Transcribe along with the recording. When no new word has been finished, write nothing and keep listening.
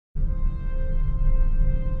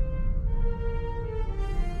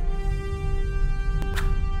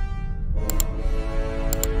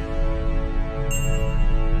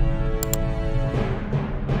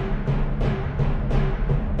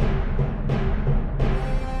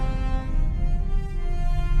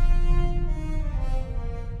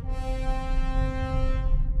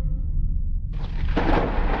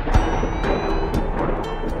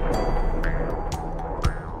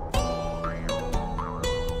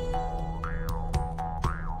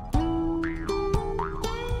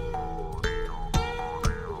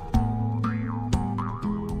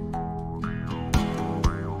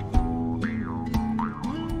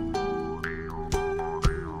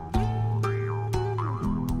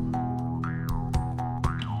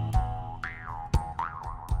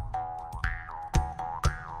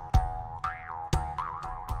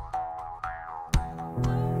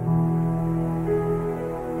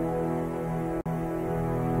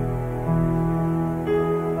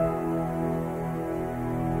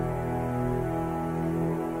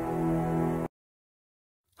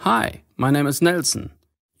Hi, my name is Nelson.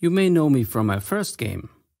 You may know me from my first game.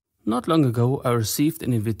 Not long ago I received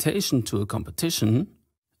an invitation to a competition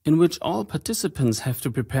in which all participants have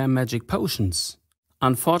to prepare magic potions.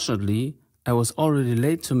 Unfortunately, I was already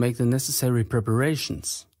late to make the necessary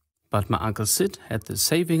preparations. But my Uncle Sid had the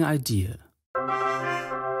saving idea.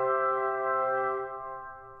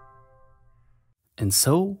 And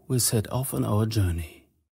so we set off on our journey.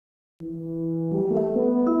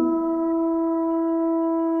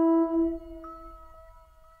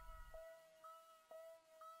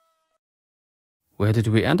 Where did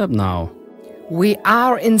we end up now? We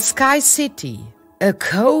are in Sky City, a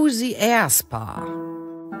cozy air spa.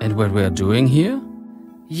 And what we are doing here?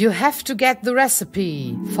 You have to get the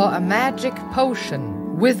recipe for a magic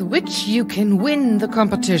potion with which you can win the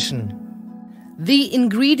competition. The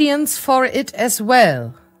ingredients for it as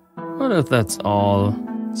well. What if that's all?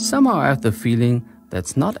 Somehow I have the feeling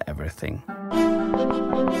that's not everything.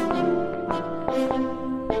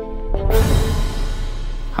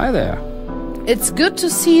 Hi there. It's good to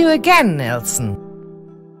see you again, Nelson.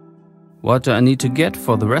 What do I need to get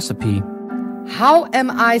for the recipe? How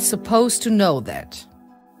am I supposed to know that?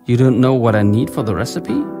 You don't know what I need for the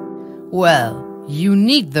recipe? Well, you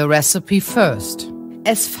need the recipe first.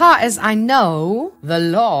 As far as I know, the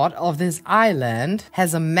lord of this island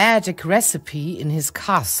has a magic recipe in his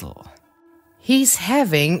castle. He's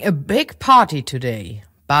having a big party today,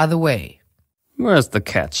 by the way. Where's the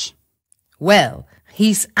catch? Well,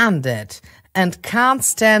 he's undead and can't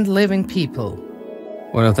stand living people.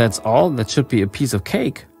 Well, if that's all, that should be a piece of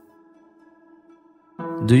cake.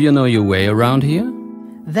 Do you know your way around here?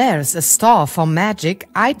 There's a store for magic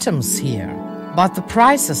items here, but the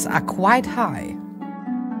prices are quite high.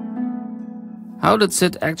 How did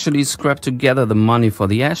Sid actually scrap together the money for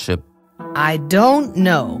the airship? I don't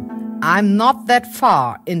know. I'm not that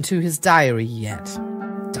far into his diary yet.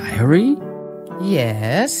 Diary?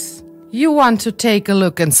 Yes? You want to take a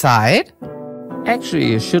look inside? Actually,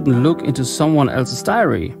 you shouldn't look into someone else's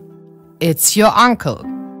diary. It's your uncle.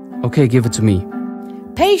 Okay, give it to me.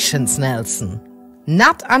 Patience, Nelson.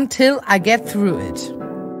 Not until I get through it.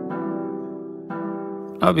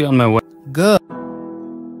 I'll be on my way. Good.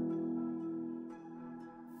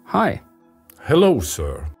 Hi. Hello,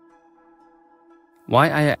 sir. Why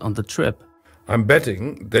are you on the trip? I'm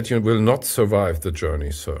betting that you will not survive the journey,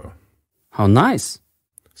 sir. How nice.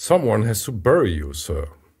 Someone has to bury you, sir.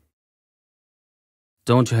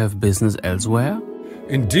 Don't you have business elsewhere?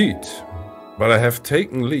 Indeed, but I have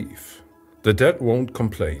taken leave. The dead won't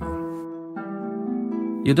complain.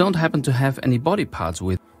 You don't happen to have any body parts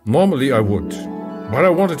with? Normally I would, but I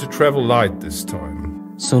wanted to travel light this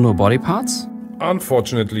time. So no body parts?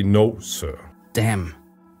 Unfortunately, no, sir. Damn.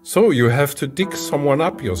 So you have to dig someone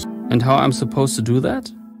up yourself. And how I'm supposed to do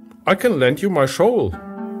that? I can lend you my shovel.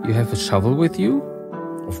 You have a shovel with you?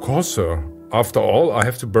 Of course, sir. After all, I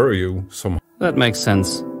have to bury you somehow. That makes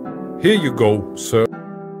sense. Here you go, sir.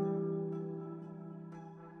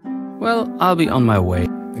 Well, I'll be on my way.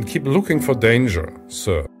 And keep looking for danger,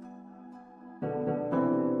 sir.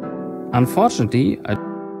 Unfortunately,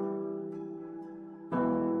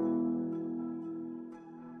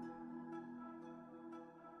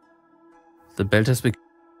 the belt has become...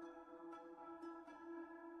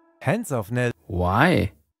 Hands off, Nell.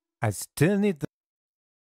 Why? I still need the...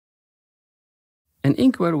 An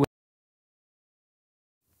inkwell...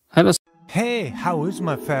 Hello. Hey, how is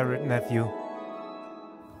my favorite nephew?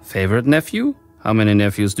 Favorite nephew? How many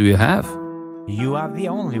nephews do you have? You are the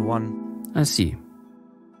only one. I see.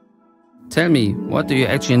 Tell me, what do you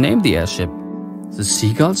actually name the airship? The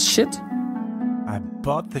seagulls shit? I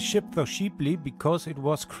bought the ship so cheaply because it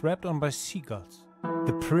was crapped on by seagulls.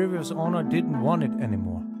 The previous owner didn't want it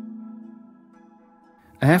anymore.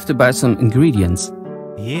 I have to buy some ingredients.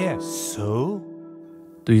 Yeah, so?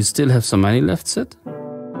 Do you still have some money left, Sid?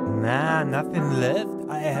 Nah, nothing left.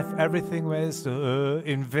 I have everything was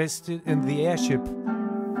invested in the airship.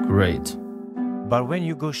 Great. But when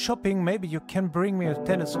you go shopping, maybe you can bring me a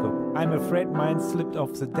telescope. I'm afraid mine slipped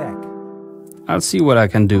off the deck. I'll see what I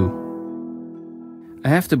can do. I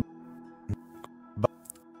have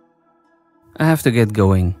to get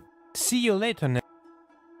going. See you later, Nick.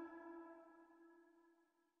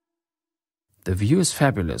 The view is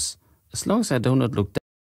fabulous, as long as I do not look down.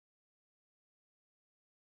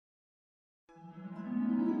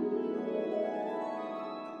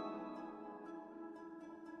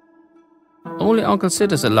 Only Uncle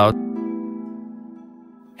Sid is allowed.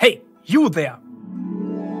 Hey, you there!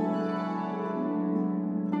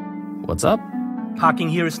 What's up? Parking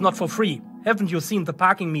here is not for free. Haven't you seen the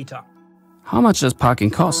parking meter? How much does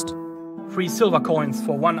parking cost? 3 silver coins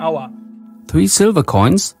for 1 hour. 3 silver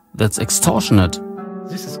coins? That's extortionate.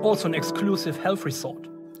 This is also an exclusive health resort.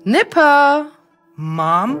 Nipper!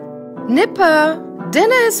 Mom? Nipper!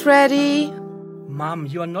 Dinner is ready! Mom,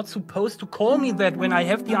 you are not supposed to call me that when I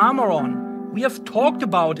have the armor on. We have talked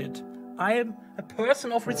about it. I am a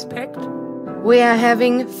person of respect. We are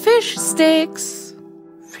having fish sticks.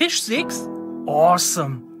 Fish sticks?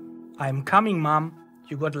 Awesome. I'm coming, Mom.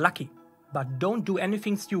 You got lucky. But don't do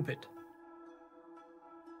anything stupid.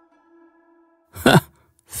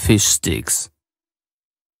 Fish sticks.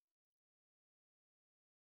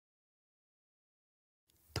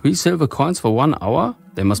 $3 silver coins for 1 hour?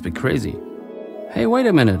 They must be crazy. Hey, wait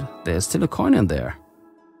a minute. There's still a coin in there.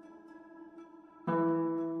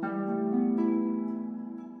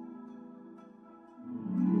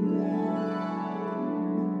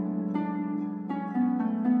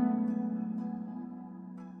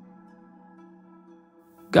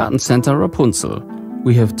 Garden Center Rapunzel.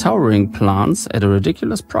 We have towering plants at a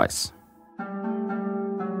ridiculous price.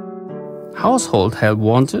 Household help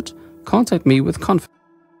wanted? Contact me with confidence.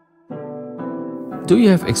 Do you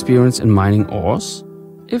have experience in mining ores?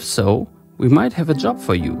 If so, we might have a job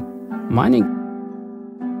for you. Mining.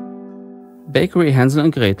 Bakery Hansel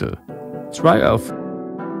and Gretel. Try out.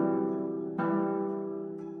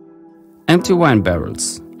 Empty wine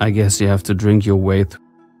barrels. I guess you have to drink your way through.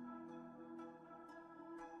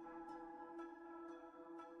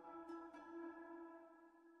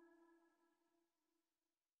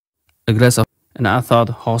 A glass of... And I thought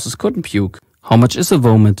horses couldn't puke. How much is a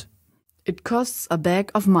vomit? It costs a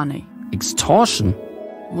bag of money. Extortion.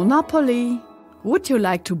 Monopoly. Would you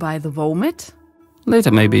like to buy the vomit?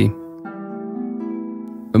 Later maybe.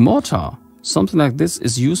 A mortar. Something like this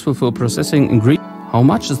is useful for processing ingredients. How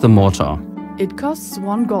much is the mortar? It costs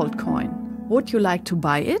 1 gold coin. Would you like to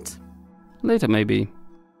buy it? Later maybe.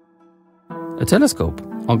 A telescope.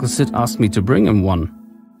 Uncle Sid asked me to bring him one.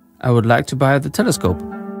 I would like to buy the telescope.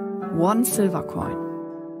 1 silver coin.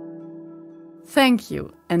 Thank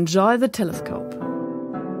you. Enjoy the telescope.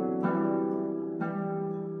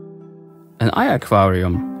 An eye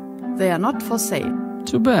aquarium. They are not for sale.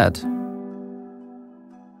 Too bad.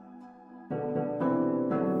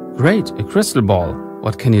 Great, a crystal ball.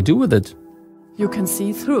 What can you do with it? You can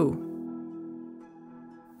see through.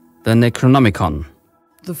 The Necronomicon.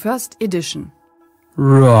 The first edition.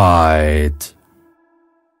 Right.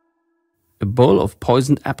 A bowl of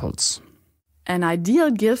poisoned apples. An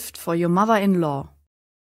ideal gift for your mother-in-law.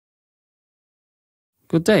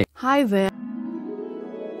 Good day. Hi there.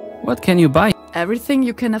 What can you buy? Everything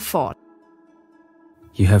you can afford.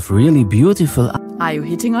 You have really beautiful... Are you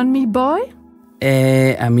hitting on me, boy?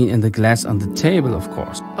 I mean in the glass on the table, of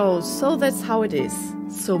course. Oh, so that's how it is.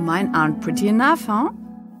 So mine aren't pretty enough, huh?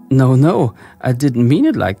 No, I didn't mean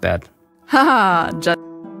it like that. Haha, just...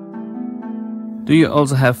 Do you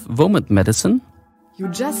also have vomit medicine? You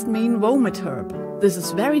just mean vomit herb. This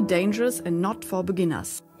is very dangerous and not for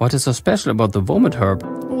beginners. What is so special about the vomit herb?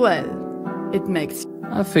 Well, it makes...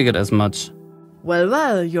 I figured as much.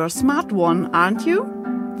 Well, you're a smart one, aren't you?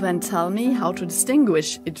 Then tell me how to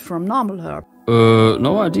distinguish it from normal herb.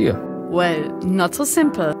 No idea. Well, not so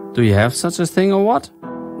simple. Do you have such a thing or what?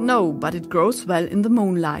 No, but it grows well in the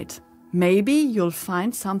moonlight. Maybe you'll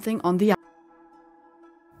find something on the...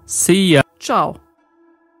 See ya. Ciao.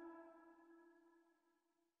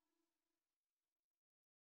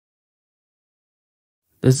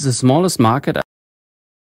 This is the smallest market.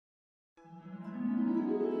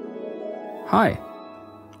 Hi.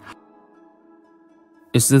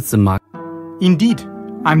 Is this the market? Indeed.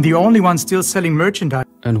 I'm the only one still selling merchandise.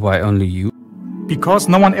 And why only you? Because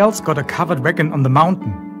no one else got a covered wagon on the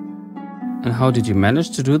mountain. And how did you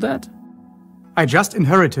manage to do that? I just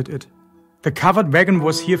inherited it. The covered wagon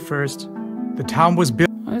was here first. The town was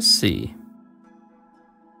built. I see.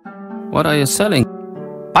 What are you selling?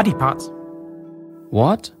 Body parts.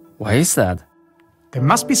 What? Why is that? There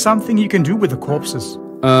must be something you can do with the corpses.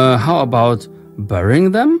 How about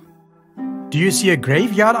burying them? Do you see a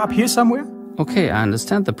graveyard up here somewhere? Okay, I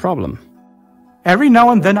understand the problem. Every now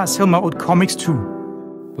and then I sell my old comics too.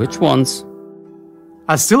 Which ones?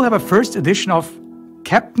 I still have a first edition of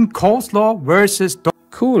Captain Coleslaw versus...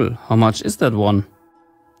 Cool. How much is that one?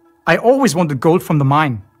 I always wanted gold from the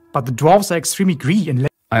mine, but the dwarves are extremely greedy and lazy.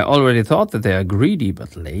 I already thought that they are greedy,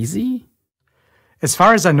 but lazy? As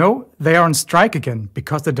far as I know, they are on strike again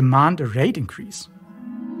because they demand a rate increase.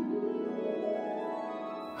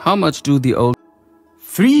 How much do the old...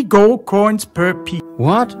 3 gold coins per piece.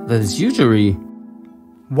 What? That is usury.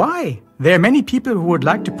 Why? There are many people who would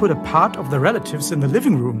like to put a part of their relatives in the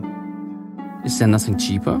living room. Is there nothing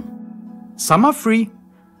cheaper? Some are free.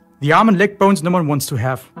 The arm and leg bones no one wants to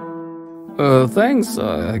have. Thanks,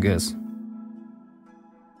 I guess.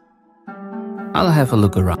 I'll have a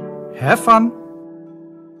look around. Have fun.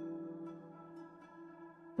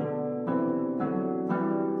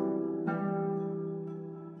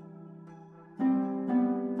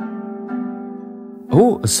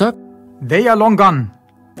 Oh, a circus. They are long gone.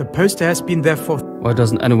 The poster has been there for... Why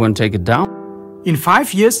doesn't anyone take it down? In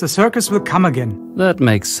 5 years, the circus will come again. That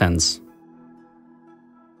makes sense.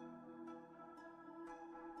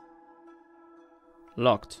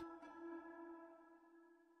 Locked.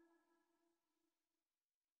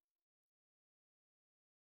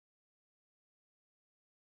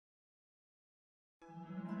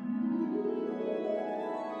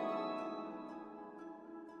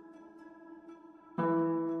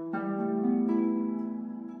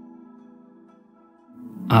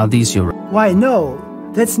 Are these your... Why, no.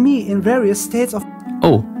 That's me in various states of...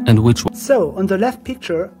 Oh, and which one? So, on the left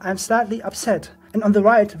picture, I'm slightly upset. And on the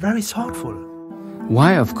right, very thoughtful.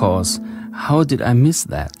 Why, of course. How did I miss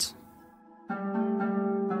that?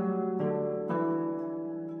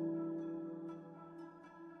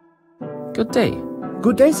 Good day.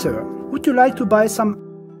 Good day, sir. Would you like to buy some...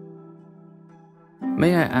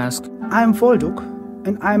 May I ask? I'm Volduk,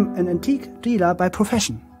 and I'm an antique dealer by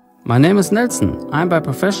profession. My name is Nelson. I'm by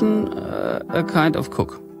profession a kind of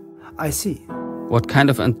cook. I see. What kind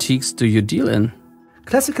of antiques do you deal in?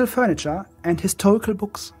 Classical furniture and historical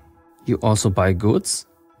books. You also buy goods?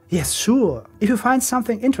 Yes, sure. If you find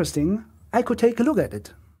something interesting, I could take a look at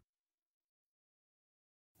it.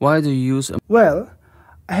 Why do you use a... Well,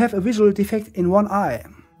 I have a visual defect in one eye.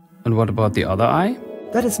 And what about the other eye?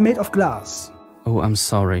 That is made of glass. Oh, I'm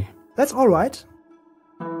sorry. That's all right.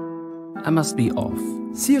 I must be off.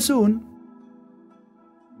 See you soon.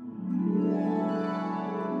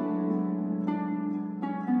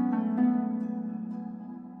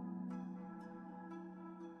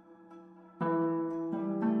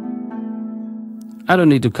 I don't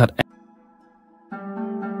need to cut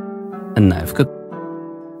a knife cut.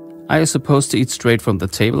 Are you supposed to eat straight from the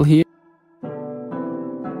table here?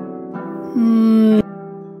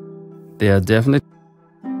 They are definitely...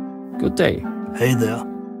 Good day. Hey there.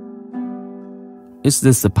 Is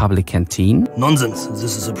this the public canteen? Nonsense,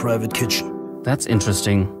 this is a private kitchen. That's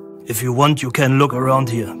interesting. If you want, you can look around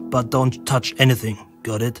here, but don't touch anything.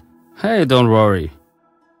 Got it? Hey, don't worry.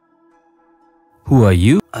 Who are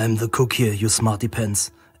you? I'm the cook here, you smarty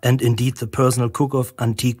pants. And indeed the personal cook of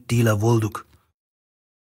antique dealer Volduk.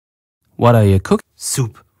 What are you cooking?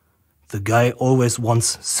 Soup. The guy always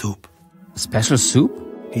wants soup. Special soup?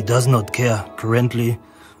 He does not care. Currently,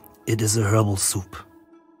 it is a herbal soup.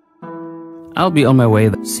 I'll be on my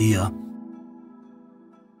way. See ya.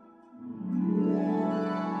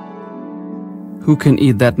 Who can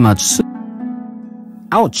eat that much soup?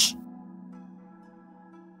 Ouch!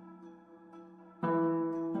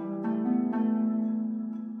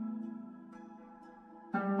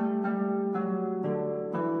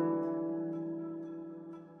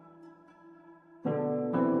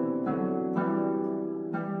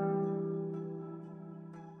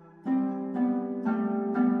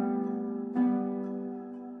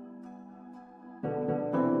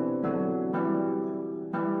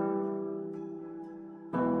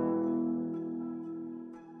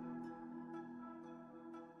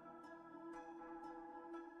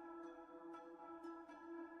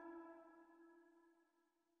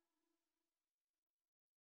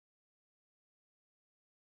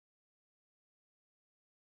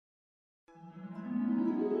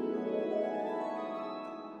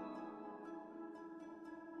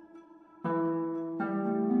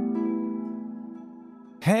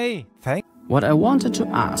 Hey, thank... What I wanted to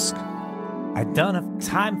ask. I don't have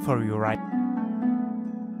time for you right...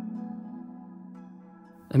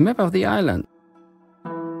 A map of the island.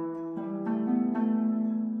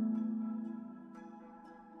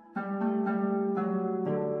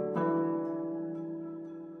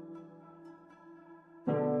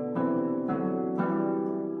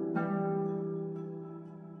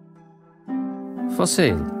 For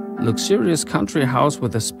sale, luxurious country house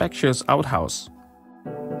with a spacious outhouse.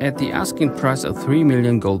 At the asking price of 3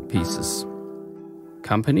 million gold pieces.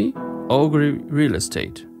 Company, Ogre Real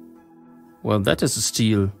Estate. Well, that is a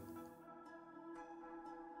steal.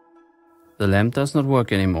 The lamp does not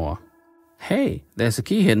work anymore. Hey, there's a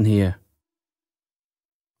key hidden here.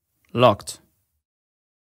 Locked.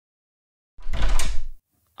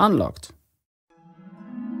 Unlocked.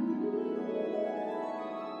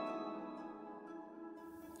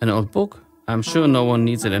 An old book. I'm sure no one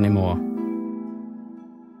needs it anymore.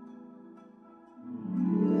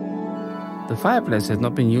 The fireplace has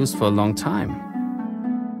not been used for a long time.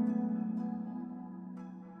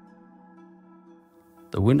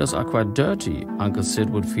 The windows are quite dirty. Uncle Sid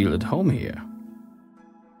would feel at home here.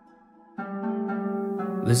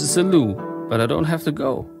 This is a loo, but I don't have to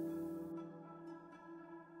go.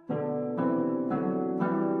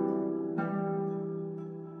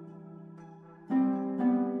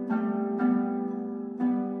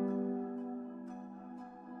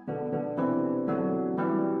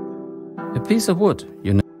 A piece of wood,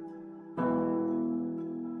 you know.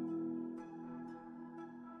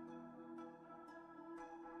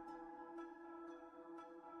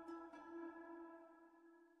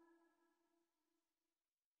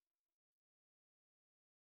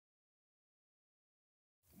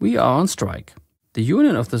 We are on strike. The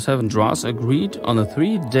Union of the Seven Drawers agreed on a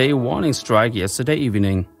 3-day warning strike yesterday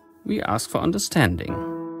evening. We ask for understanding.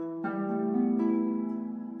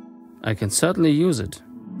 I can certainly use it.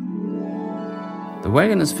 The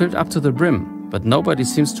wagon is filled up to the brim, but nobody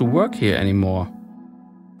seems to work here anymore.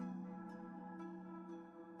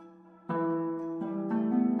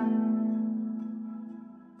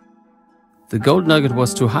 The gold nugget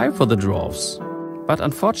was too high for the dwarfs, but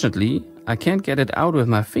unfortunately I can't get it out with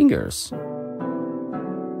my fingers.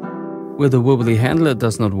 With a wobbly handle it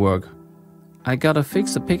does not work. I gotta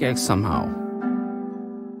fix the pickaxe somehow.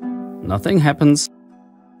 Nothing happens.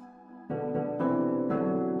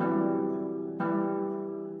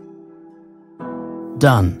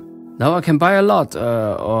 Done. Now I can buy a lot,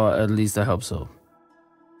 or at least I hope so.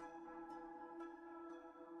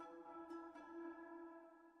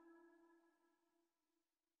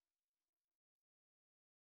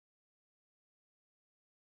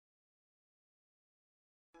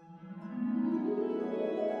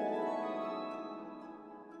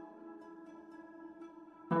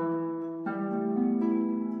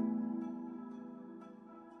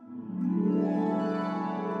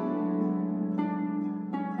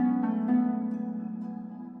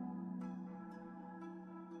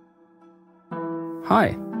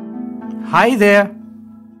 Hi. Hi there.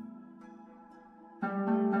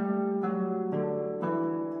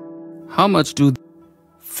 How much do...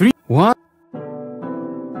 3 What?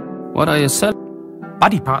 What are you selling?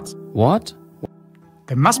 body parts. What?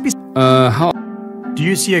 There must be... How? Do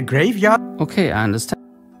you see a graveyard? Okay, I understand.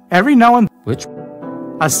 Every now and... Which?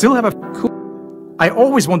 I still have a... Cool. I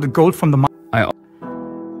always wanted gold from the mine.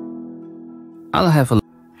 I'll have a...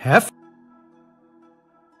 Have?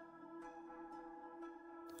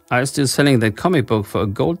 Are you still selling that comic book for a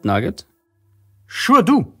gold nugget? Sure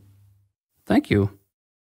do. Thank you.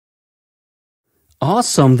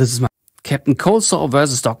 Awesome, this is my... Captain Coldsaw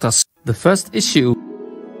vs. Dr. The first issue.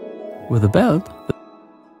 With a belt?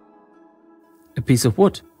 A piece of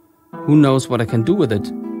wood. Who knows what I can do with it?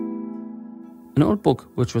 An old book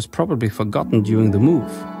which was probably forgotten during the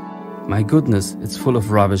move. My goodness, it's full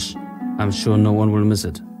of rubbish. I'm sure no one will miss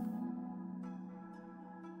it.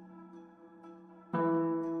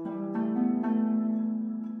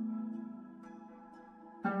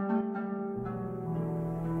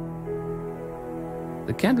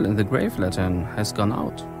 The candle in the grave lantern has gone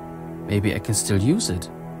out. Maybe I can still use it.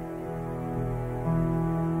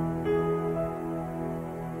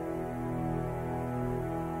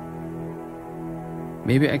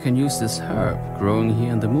 Maybe I can use this herb growing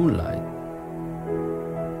here in the moonlight.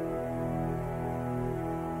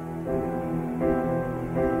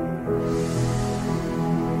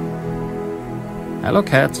 Hello,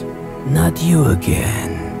 cat. Not you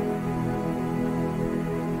again.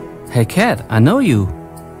 Hey, cat, I know you.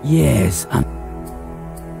 Yes,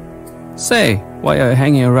 Say, why are you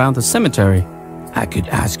hanging around the cemetery? I could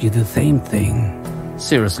ask you the same thing.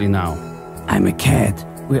 Seriously now. I'm a cat.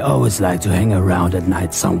 We always like to hang around at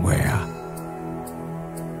night somewhere.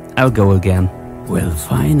 I'll go again. Well,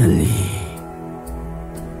 finally.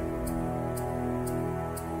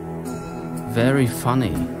 Very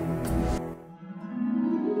funny.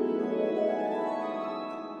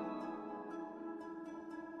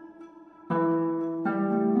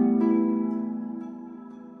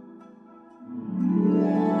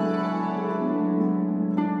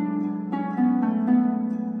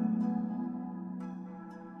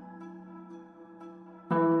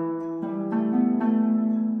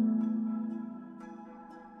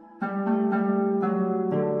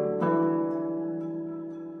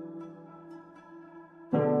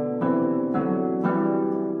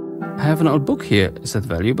 I have an old book here. Is that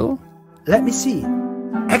valuable? Let me see.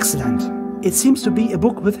 Excellent. It seems to be a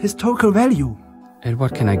book with historical value. And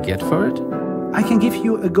what can I get for it? I can give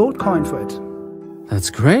you a gold coin for it. That's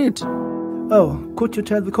great. Oh, could you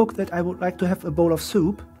tell the cook that I would like to have a bowl of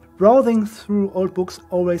soup? Browsing through old books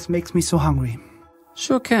always makes me so hungry.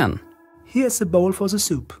 Sure can. Here's a bowl for the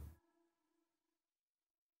soup.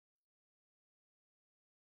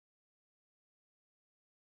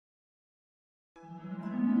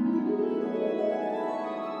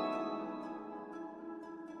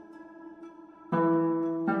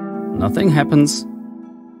 Nothing happens.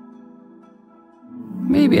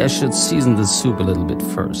 Maybe I should season the soup a little bit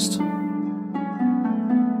first.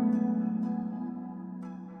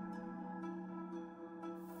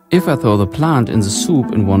 If I throw the plant in the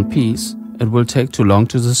soup in one piece, it will take too long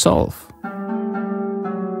to dissolve.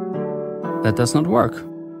 That does not work.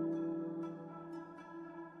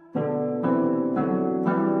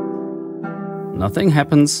 Nothing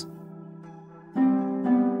happens.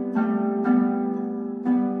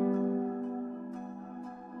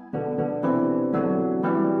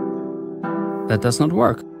 That does not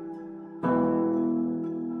work.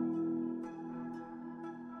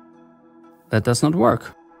 That does not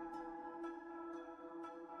work.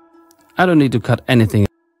 I don't need to cut anything.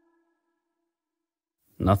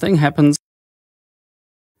 Nothing happens.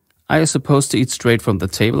 Are you supposed to eat straight from the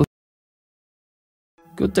table?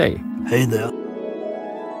 Good day. Hey there.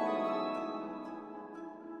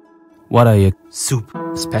 What are you? Soup.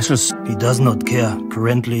 Special soup? He does not care.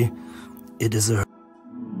 Currently, it is a...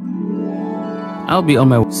 I'll be on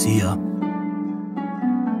my way. See ya.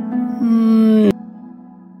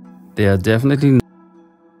 They are definitely...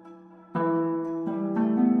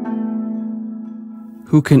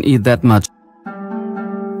 Who can eat that much?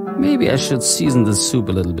 Maybe I should season the soup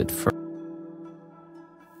a little bit first.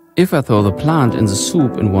 If I throw the plant in the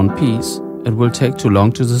soup in one piece, it will take too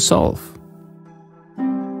long to dissolve.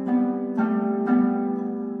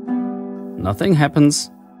 Nothing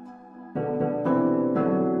happens.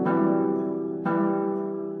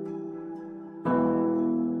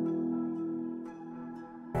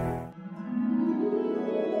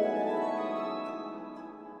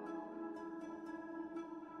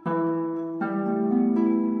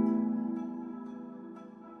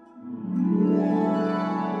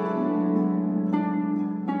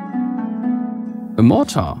 A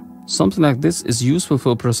mortar. Something like this is useful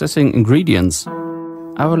for processing ingredients.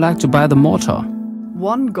 I would like to buy the mortar.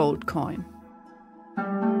 1 gold coin.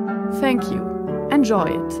 Thank you. Enjoy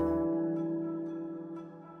it.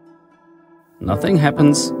 Nothing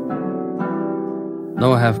happens.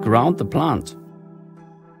 Now I have ground the plant.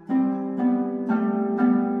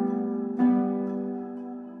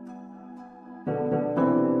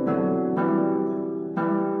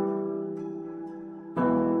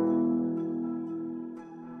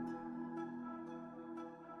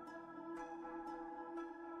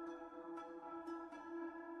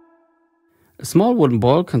 A small wooden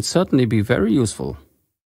ball can certainly be very useful.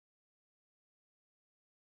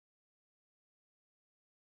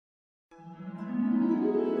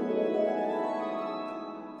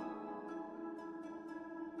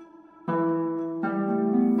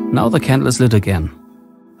 Now the candle is lit again.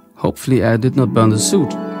 Hopefully I did not burn the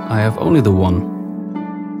suit. I have only the one.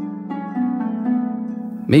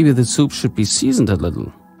 Maybe the soup should be seasoned a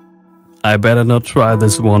little. I better not try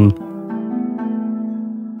this one.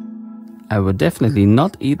 I would definitely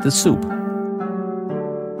not eat the soup.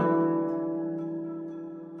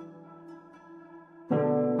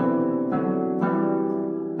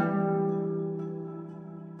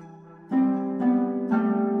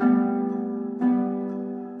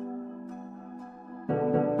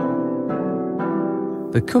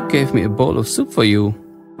 The cook gave me a bowl of soup for you.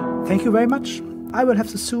 Thank you very much. I will have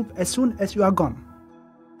the soup as soon as you are gone.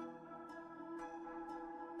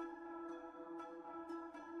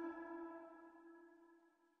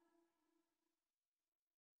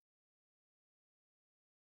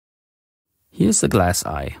 Here's the glass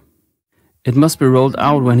eye. It must be rolled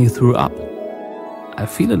out when he threw up. I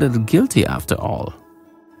feel a little guilty after all.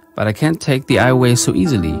 But I can't take the eye away so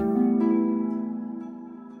easily.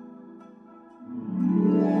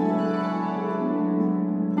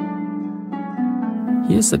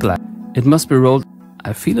 Here's the glass. It must be rolled.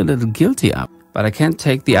 I feel a little guilty up, but I can't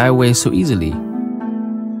take the eye away so easily.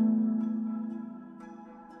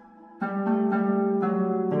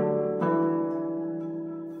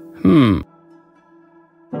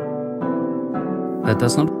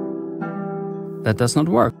 That does not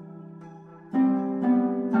work.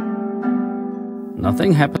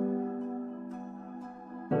 Nothing happened.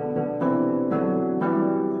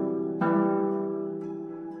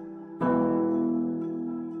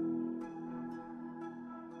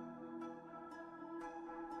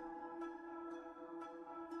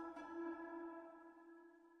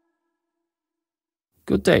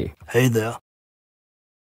 Good day. Hey there.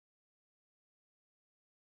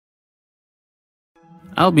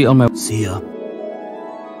 I'll be on my... See ya.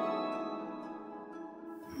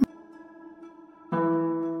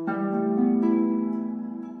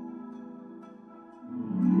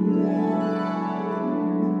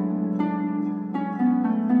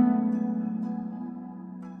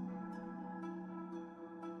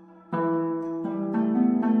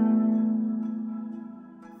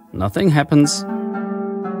 Nothing happens.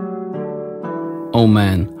 Oh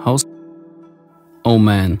man,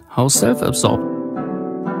 how self-absorbed.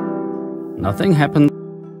 Nothing happens.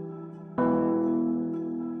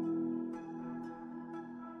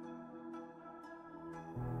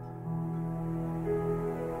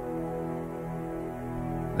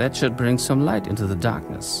 That should bring some light into the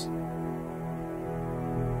darkness.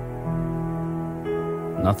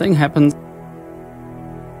 Nothing happens.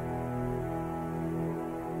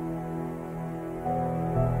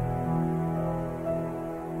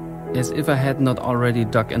 As if I had not already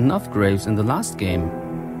dug enough graves in the last game.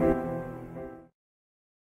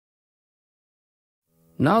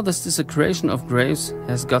 Now this desecration of graves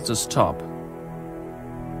has got to stop.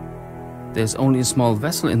 There's only a small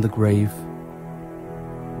vessel in the grave.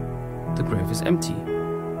 The grave is empty.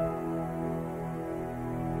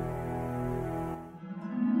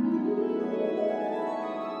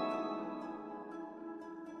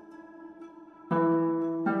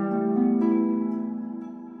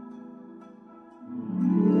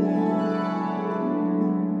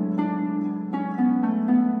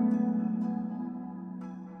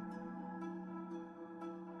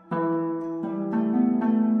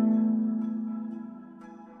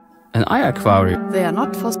 An eye aquarium. They are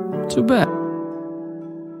not for... Too bad.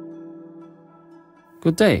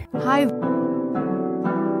 Good day. Hi.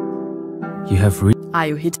 You have Are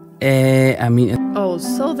you hit? I mean... Oh,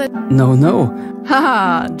 so that... No.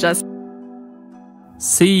 Haha, just...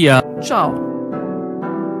 See ya. Ciao.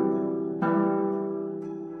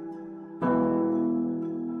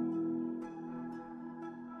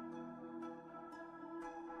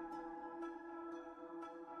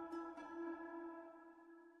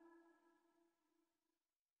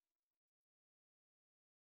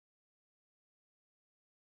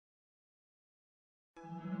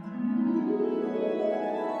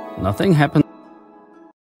 Nothing happened.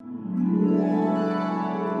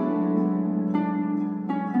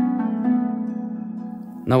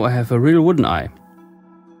 Now I have a real wooden eye.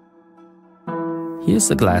 Here's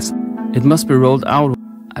the glass. It must be rolled out.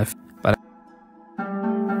 But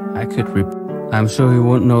I could I'm sure you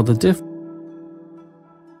won't know the difference.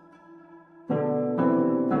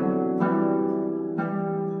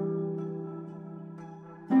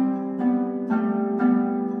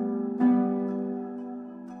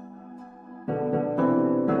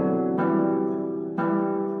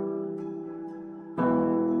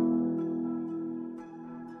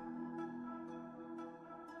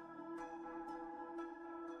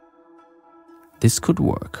 This could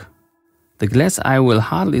work. The glass eye will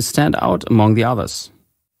hardly stand out among the others.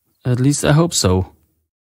 At least I hope so.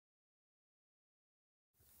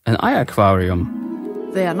 An eye aquarium.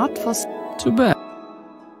 They are not for... Too bad.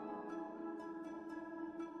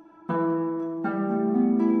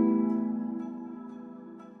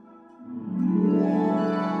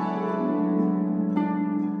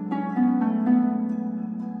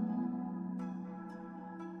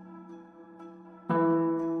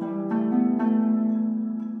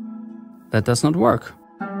 That does not work.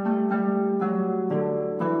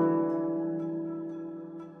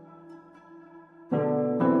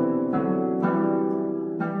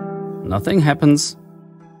 Nothing happens.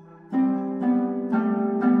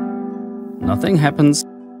 Nothing happens.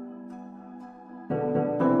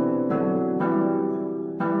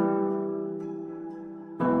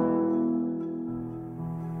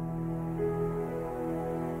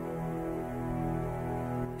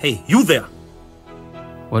 Hey, you there!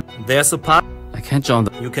 What? There's a part. I can't join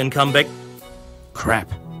the... You can come back. Crap.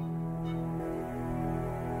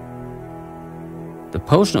 The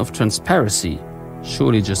potion of transparency.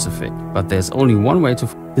 Surely just a fake. But there's only one way to...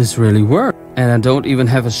 This really worked. And I don't even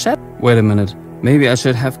have a shed. Wait a minute. Maybe I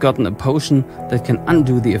should have gotten a potion that can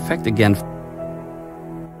undo the effect again.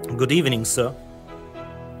 Good evening, sir.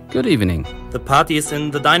 Good evening. The party is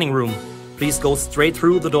in the dining room. Please go straight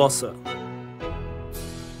through the door, sir.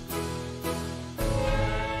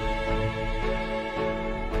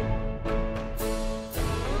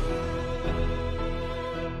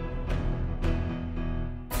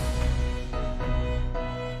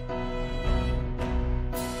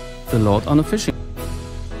 The Lord on a fishing.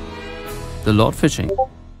 The Lord fishing.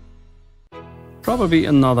 Probably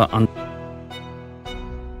another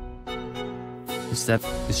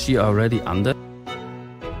Is she already under?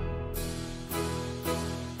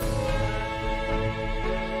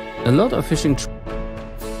 A lot of fishing.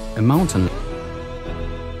 A mountain.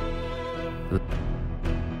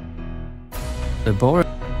 A boar.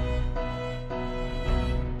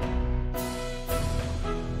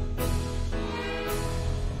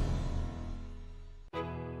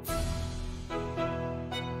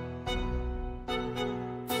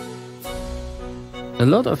 A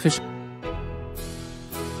lot of fish.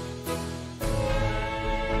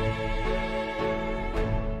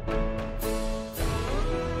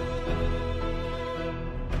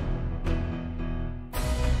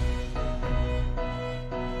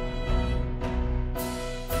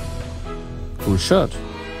 Cool shirt.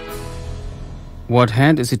 What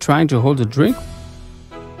hand is he trying to hold a drink?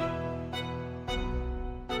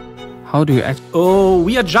 How do you act? Oh,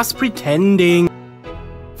 we are just pretending.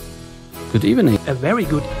 Good evening. A very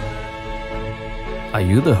good. Are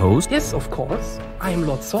you the host? Yes, of course. I am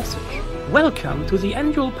Lord Sausage. Welcome to the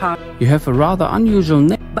annual party. You have a rather unusual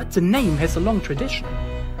name. But the name has a long tradition.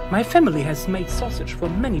 My family has made sausage for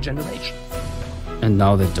many generations. And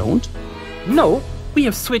now they don't? No, we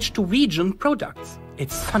have switched to vegan products.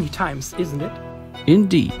 It's funny times, isn't it?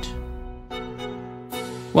 Indeed.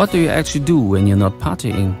 What do you actually do when you're not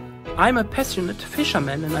partying? I'm a passionate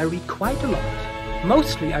fisherman and I read quite a lot.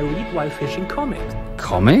 Mostly I read while fishing comics.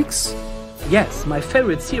 Comics? Yes, my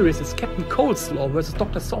favorite series is Captain Coleslaw vs.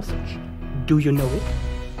 Dr. Sausage. Do you know it?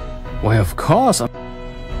 Why, of course.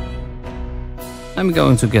 I'm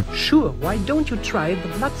going to get... Sure, why don't you try the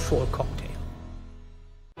Bloodfall cocktail?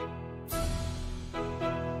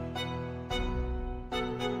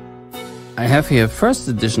 I have here a first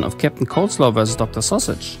edition of Captain Coleslaw vs. Dr.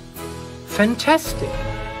 Sausage. Fantastic!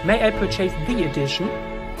 May I purchase the edition?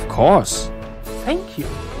 Of course. Thank you.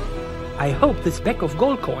 I hope this bag of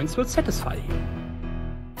gold coins will satisfy you.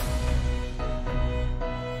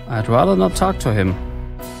 I'd rather not talk to him.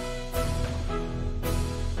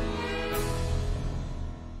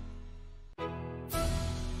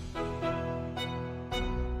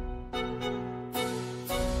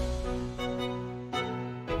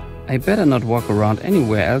 I better not walk around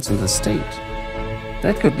anywhere else in the state.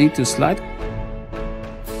 That could lead to slight...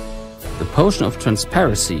 The potion of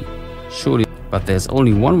transparency. Surely, but there's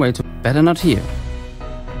only one way to... Better not here.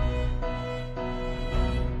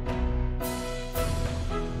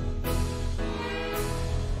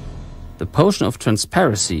 The potion of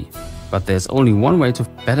transparency. But there's only one way to...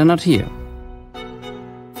 Better not here.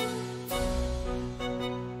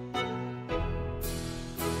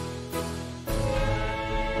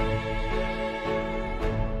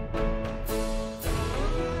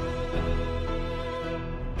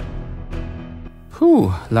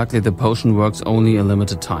 Whew, luckily the potion works only a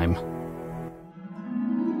limited time.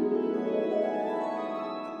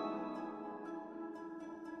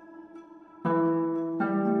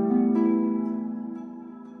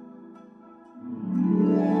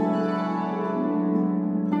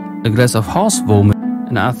 A glass of horse vomit,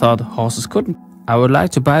 and I thought horses couldn't. I would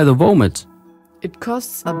like to buy the vomit. It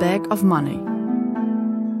costs a bag of money.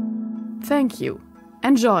 Thank you.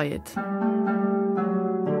 Enjoy it.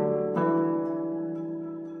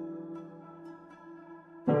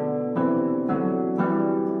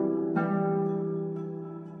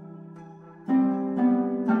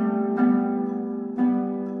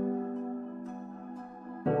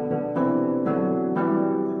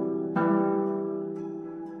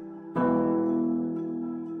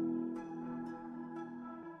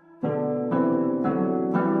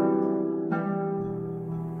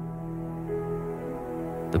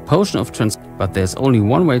 The potion of trans... But there's only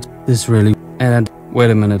one way to... This really... And... Wait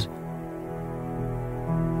a minute.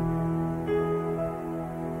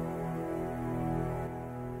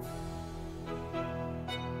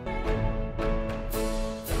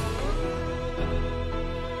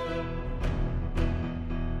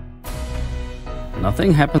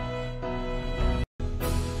 Nothing happened.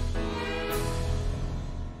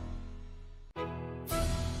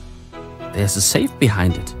 There's a safe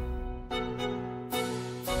behind it.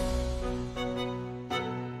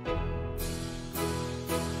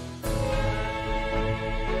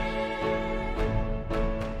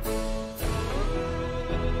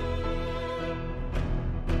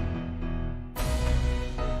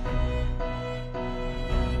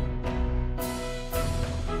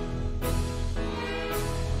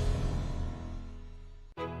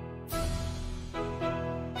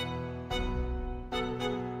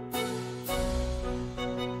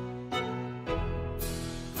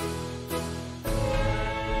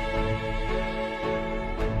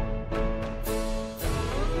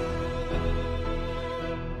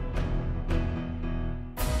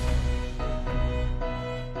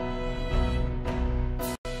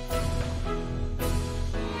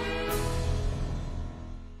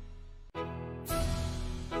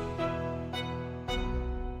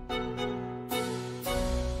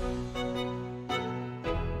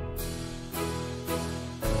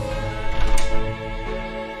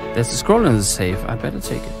 There's a scroll in the safe, I better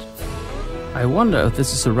take it. I wonder if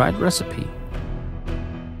this is the right recipe.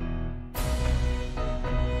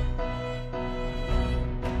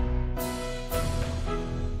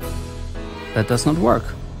 That does not work.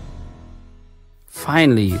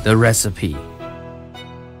 Finally, the recipe.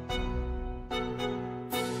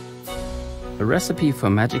 A recipe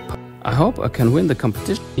for magic potion. I hope I can win the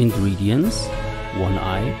competition. Ingredients: one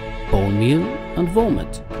eye, bone meal and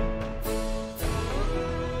vomit.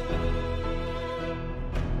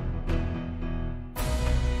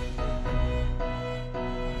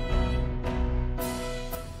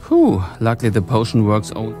 Whew, luckily the potion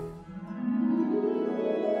works only.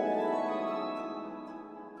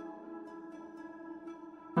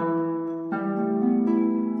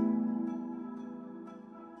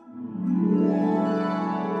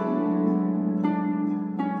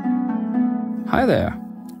 Hi there.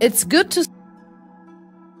 It's good to...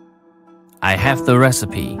 I have the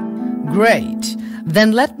recipe. Great.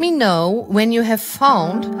 Then let me know when you have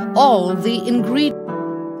found all the ingredients.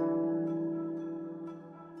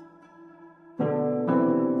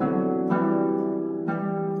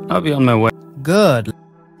 I'll be on my way. Good.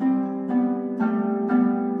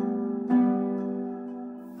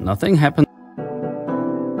 Nothing happened.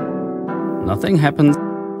 Nothing happened.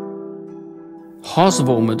 Horse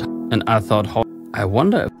vomit. And I thought, I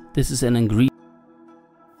wonder if this is an ingredient.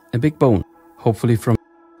 A big bone. Hopefully from...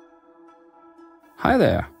 Hi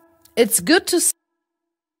there. It's good to...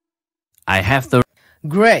 I have the...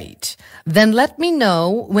 Great. Then let me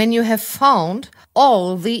know when you have found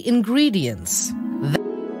all the ingredients.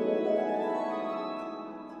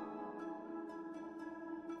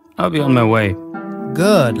 I'll be on my way.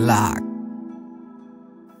 Good luck.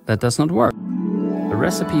 That does not work. A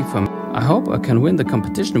recipe for... I hope I can win the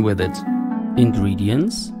competition with it.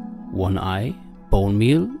 Ingredients: one eye, bone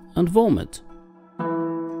meal and vomit.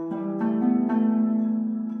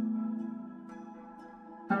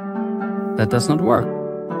 That does not work.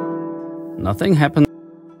 Nothing happened.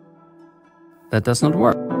 That does not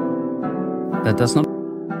work. That does not...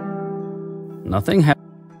 Nothing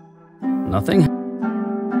happened. Nothing.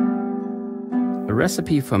 A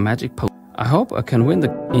recipe for magic potion. I hope I can win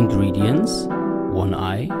the... Ingredients: one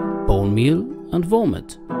eye, bone meal and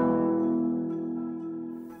vomit.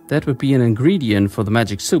 That would be an ingredient for the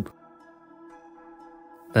magic soup.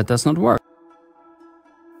 That does not work.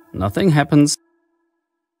 Nothing happens.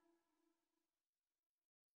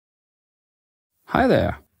 Hi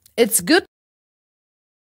there. It's good.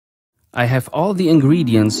 I have all the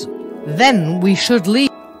ingredients. Then we should leave.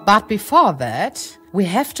 But before that, we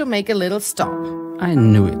have to make a little stop. I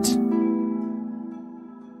knew it.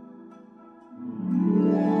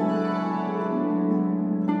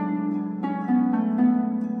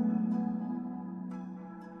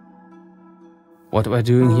 What am I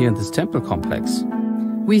doing here in this temple complex?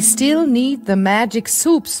 We still need the magic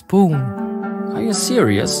soup spoon. Are you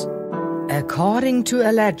serious? According to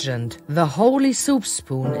a legend, the holy soup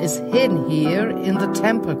spoon is hidden here in the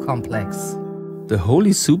temple complex. The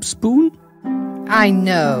holy soup spoon? I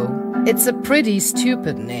know. It's a pretty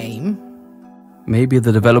stupid name. Maybe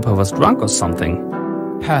the developer was drunk or something.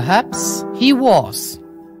 Perhaps he was.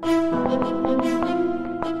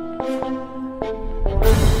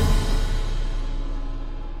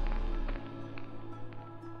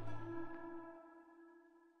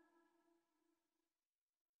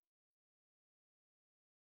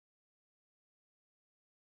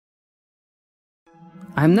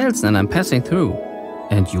 I'm Nelson and I'm passing through.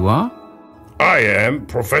 And you are? I am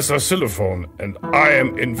Professor Xylophone, and I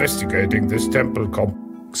am investigating this temple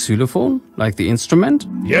Xylophone? Like the instrument?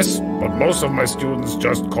 Yes, but most of my students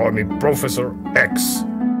just call me Professor X.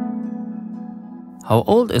 How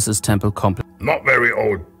old is this temple complex? Not very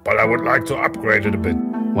old, but I would like to upgrade it a bit.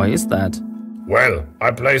 Why is that? Well,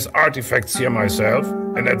 I place artifacts here myself,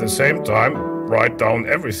 and at the same time write down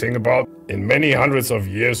everything about. In many hundreds of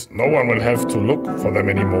years, no one will have to look for them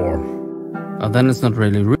anymore. Oh, then it's not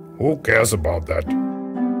really real. Who cares about that?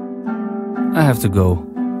 I have to go.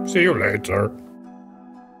 See you later.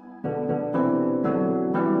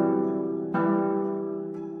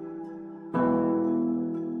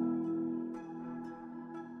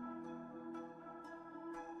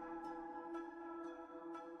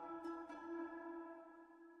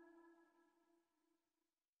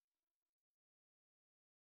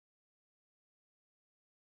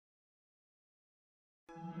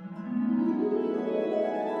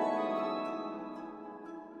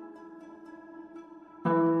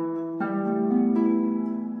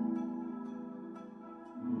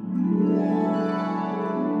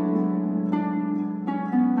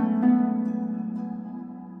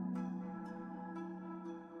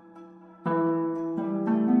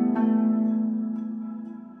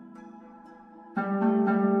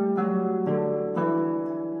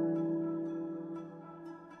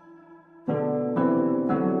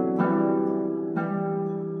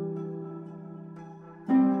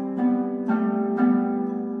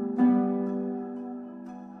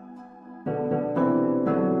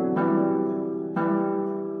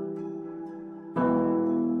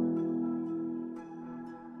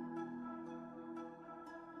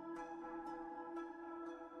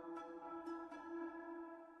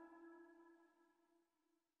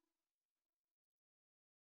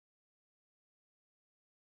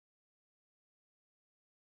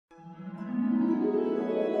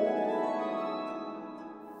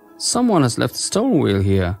 Someone has left a stone wheel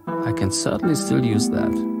here. I can certainly still use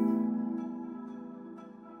that.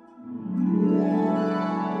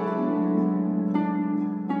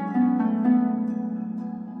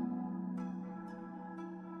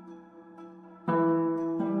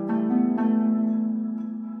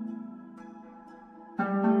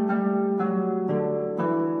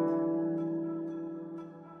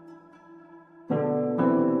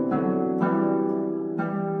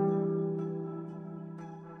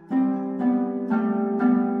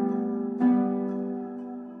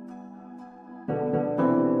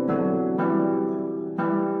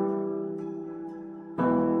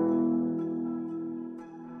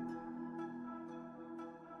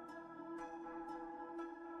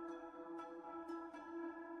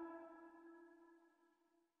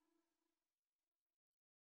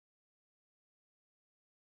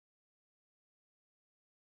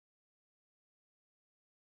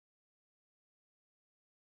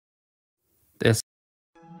 There's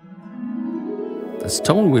the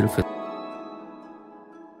stone wheel fit.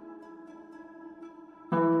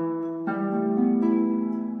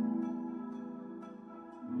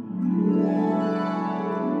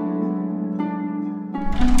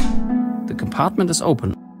 The compartment is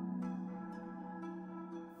open.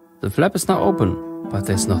 The flap is now open, but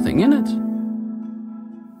there's nothing in it.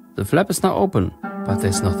 The flap is now open, but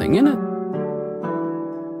there's nothing in it.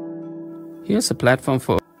 Here's a platform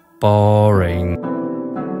for boring.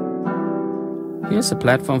 Here's a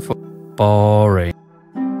platform for boring.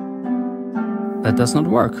 That does not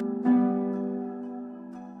work.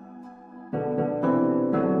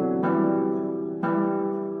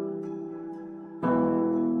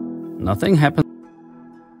 Nothing happened.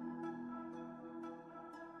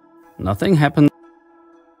 Nothing happened.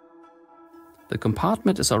 The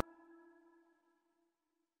compartment is already.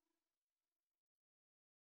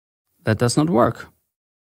 That does not work.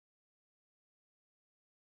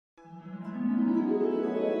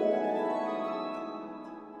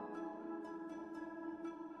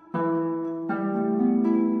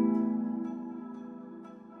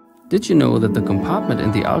 Did you know that the compartment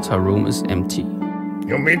in the altar room is empty?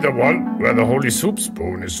 You mean the one where the holy soup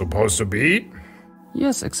spoon is supposed to be?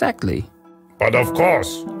 Yes, exactly. But of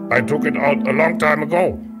course, I took it out a long time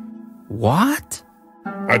ago. What?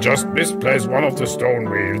 I just misplaced one of the stone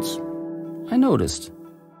wheels. I noticed.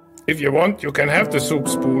 If you want, you can have the soup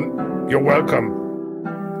spoon. You're welcome.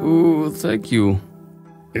 Oh, thank you.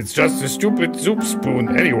 It's just a stupid soup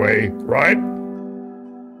spoon anyway, right?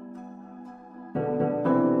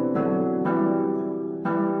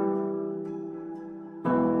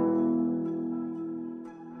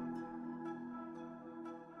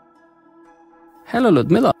 Hello,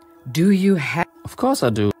 Ludmilla. Do you have... Of course I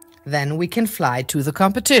do. Then we can fly to the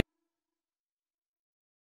competition.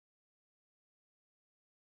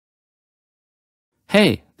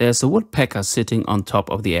 Hey, there's a woodpecker sitting on top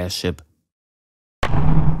of the airship.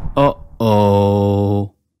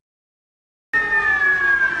 Uh-oh.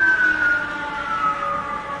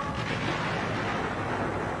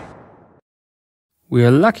 We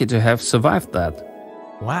are lucky to have survived that.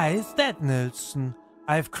 Why is that, Nelson?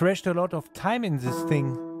 I've crashed a lot of time in this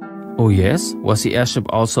thing. Oh yes? Was the airship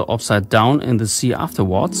also upside down in the sea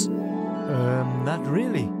afterwards? Not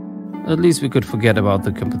really. At least we could forget about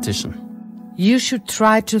the competition. You should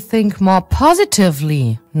try to think more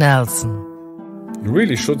positively, Nelson. You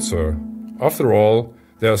really should, sir. After all,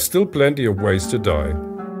 there are still plenty of ways to die.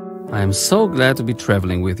 I am so glad to be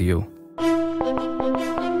traveling with you.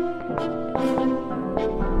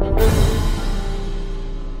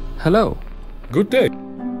 Hello. Good day.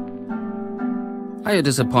 Are you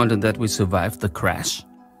disappointed that we survived the crash?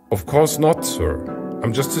 Of course not, sir.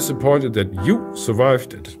 I'm just disappointed that you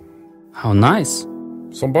survived it. How nice.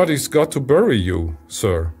 Somebody's got to bury you,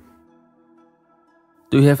 sir.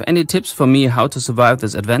 Do you have any tips for me how to survive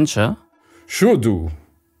this adventure? Sure do.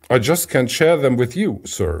 I just can't share them with you,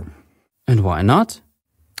 sir. And why not?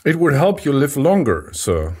 It would help you live longer,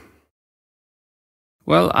 sir.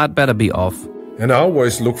 Well, I'd better be off. And I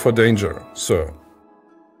always look for danger, sir.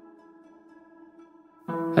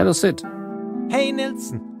 Hello, Sid. Hey,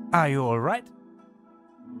 Nelson. Are you alright?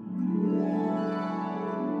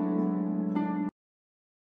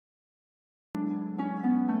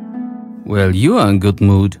 Well, you are in good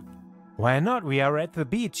mood. Why not? We are at the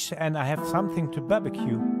beach and I have something to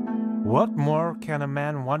barbecue. What more can a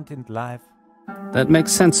man want in life? That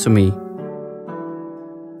makes sense to me.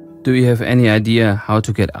 Do you have any idea how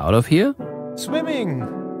to get out of here? Swimming!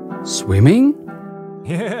 Swimming?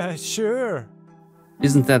 Yeah, sure.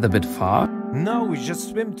 Isn't that a bit far? No, we just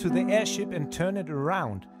swim to the airship and turn it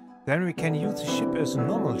around. Then we can use the ship as a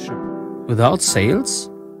normal ship. Without sails?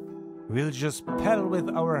 We'll just paddle with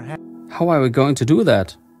our hands. How are we going to do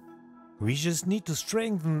that? We just need to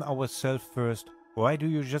strengthen ourselves first. Why do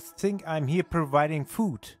you just think I'm here providing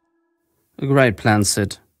food? A great plan,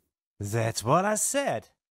 Sid. That's what I said.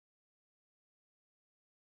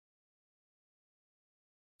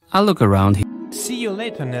 I'll look around here. See you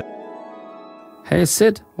later, Ned. Hey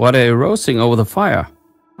Sid, what are you roasting over the fire?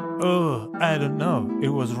 Oh, I don't know. It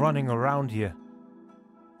was running around here.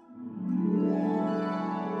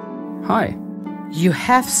 Hi. You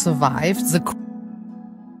have survived the...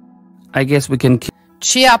 I guess we can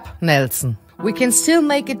Cheer up, Nelson. We can still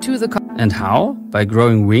make it to the... And how? By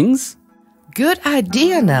growing wings? Good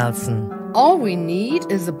idea, Nelson. All we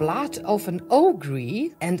need is the blood of an ogre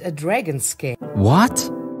and a dragon scale. What?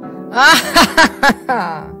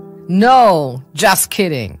 No, just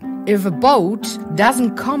kidding. If a boat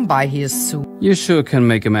doesn't come by here soon... You sure can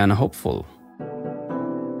make a man hopeful.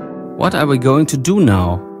 What are we going to do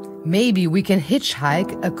now? Maybe we can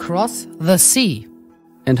hitchhike across the sea.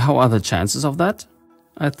 And how are the chances of that?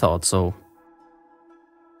 I thought so.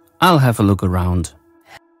 I'll have a look around.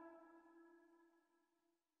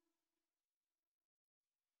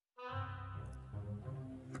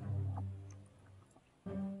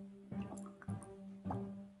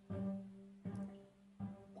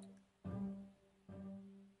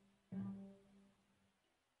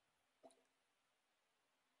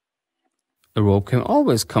 A rope can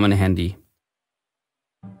always come in handy.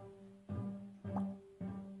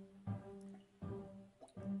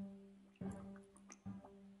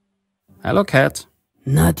 Hello, cat.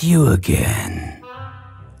 Not you again.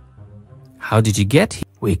 How did you get here?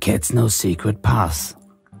 We cats no secret path.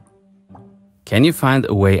 Can you find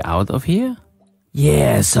a way out of here?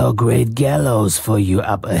 Yeah, so great gallows for you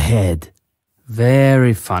up ahead.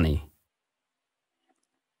 Very funny.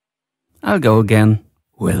 I'll go again.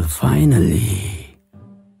 Well, finally.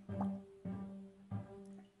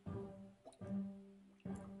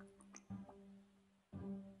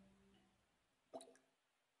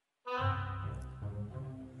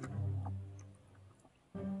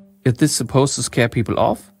 Is this supposed to scare people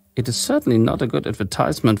off? It is certainly not a good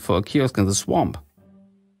advertisement for a kiosk in the swamp.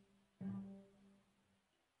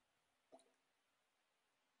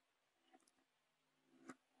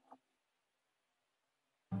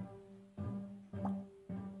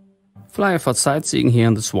 Flyer for sightseeing here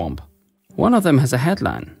in the swamp. One of them has a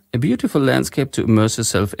headline, a beautiful landscape to immerse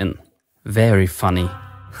yourself in. Very funny.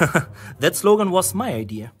 That slogan was my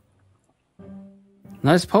idea.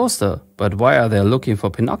 Nice poster, but why are they looking for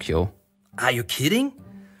Pinocchio? Are you kidding?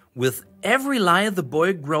 With every lie the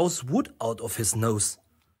boy grows wood out of his nose.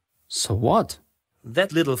 So what?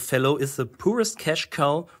 That little fellow is the poorest cash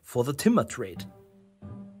cow for the timber trade.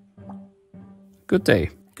 Good day.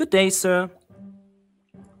 Good day, sir.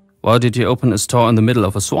 Why did you open a store in the middle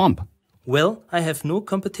of a swamp? Well, I have no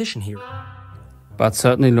competition here. But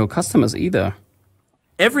certainly no customers either.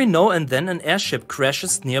 Every now and then an airship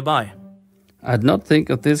crashes nearby. I'd not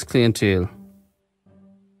think of this clientele.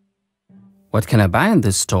 What can I buy in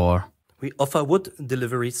this store? We offer wood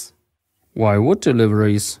deliveries. Why wood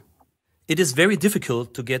deliveries? It is very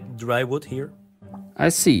difficult to get dry wood here. I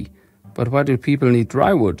see. But why do people need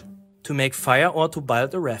dry wood? To make fire or to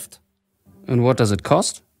build a raft. And what does it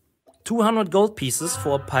cost? 200 gold pieces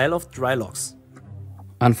for a pile of dry logs.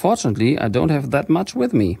 Unfortunately, I don't have that much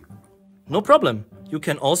with me. No problem. You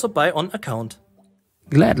can also buy on account.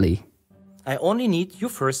 Gladly. I only need your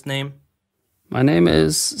first name. My name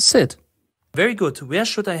is Sid. Very good. Where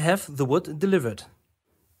should I have the wood delivered?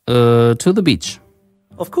 To the beach.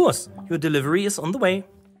 Of course. Your delivery is on the way.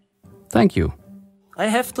 Thank you. I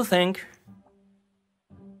have to thank.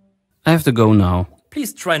 I have to go now.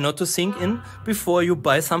 Please try not to sink in before you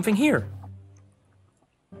buy something here.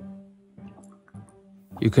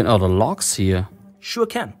 You can order logs here. Sure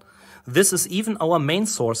can. This is even our main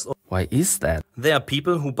source. Why is that? There are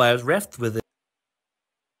people who build rafts with it.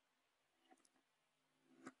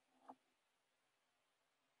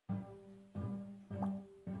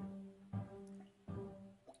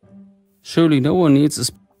 Surely no one needs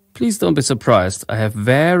a... Please don't be surprised. I have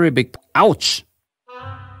very big... Ouch!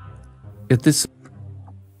 Is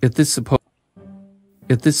this supposed...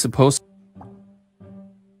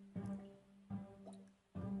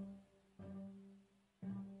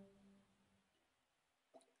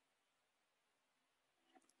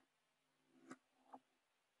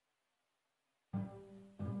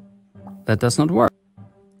 That does not work.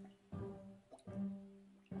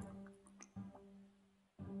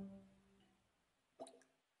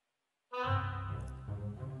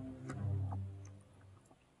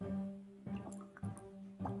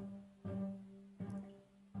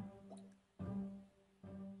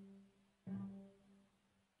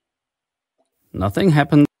 Nothing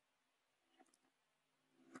happened.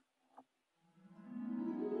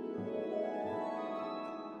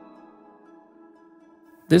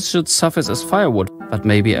 This should suffice as firewood, but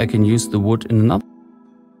maybe I can use the wood in another.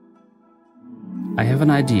 I have an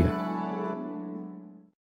idea.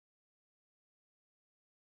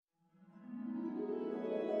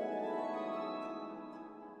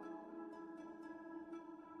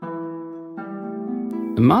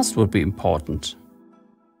 A mast would be important.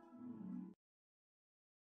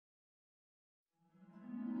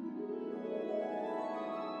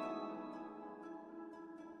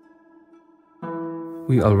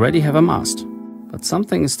 We already have a mast, but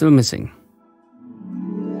something is still missing.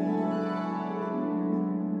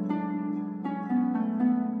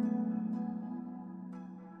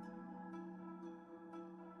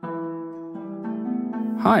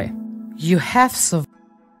 Hi. You have survived.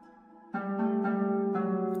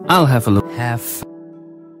 I'll have a look. Have.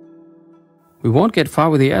 We won't get far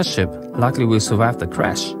with the airship. Luckily we survived the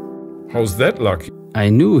crash. How's that lucky? I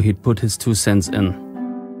knew he'd put his 2 cents in.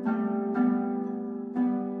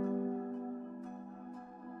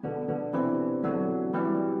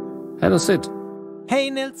 Hello, Sid. Hey,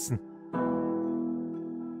 Nelson.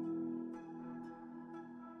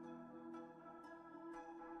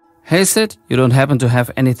 Hey, Sid, you don't happen to have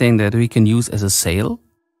anything that we can use as a sail?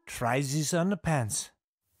 Try these underpants.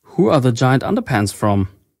 Who are the giant underpants from?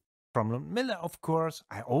 From Lord Miller, of course.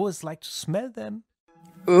 I always like to smell them.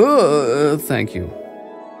 Thank you.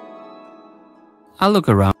 I'll look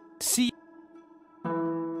around. See?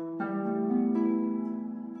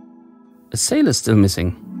 A sail is still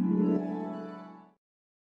missing.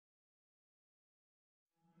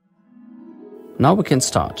 Now we can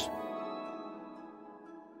start.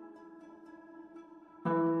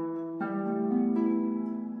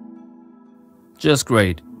 Just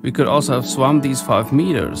great. We could also have swum these 5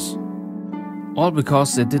 meters. All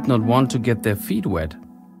because they did not want to get their feet wet.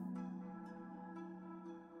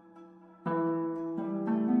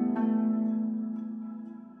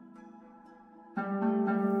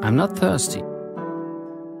 I'm not thirsty.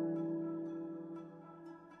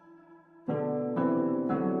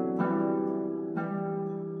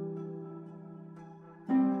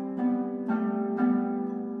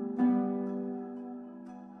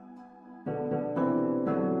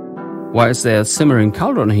 Why is there a simmering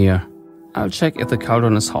cauldron here? I'll check if the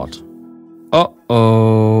cauldron is hot.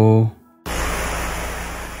 Uh-oh.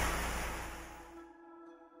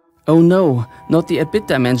 Oh no, not the 8-bit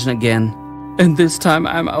dimension again. And this time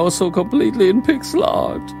I'm also completely in pixel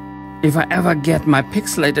art. If I ever get my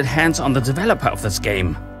pixelated hands on the developer of this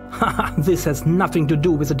game. Haha, this has nothing to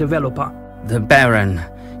do with the developer. The Baron.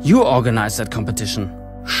 You organized that competition.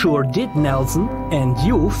 Sure did, Nelson, and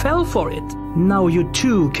you fell for it. Now you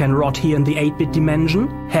too can rot here in the 8-bit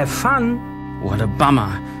dimension. Have fun! What a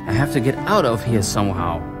bummer. I have to get out of here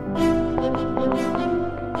somehow.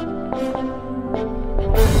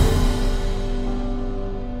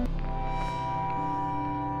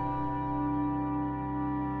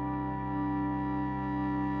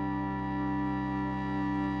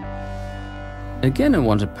 Again a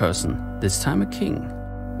wanted person, this time a king.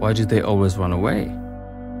 Why do they always run away?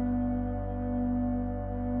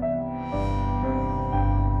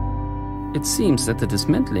 It seems that the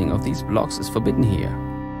dismantling of these blocks is forbidden here.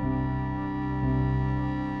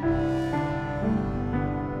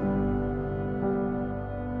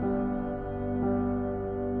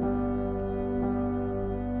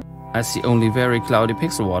 I see only very cloudy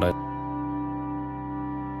pixel water.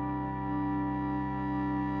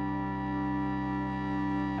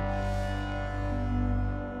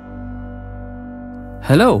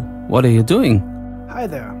 Hello, what are you doing? Hi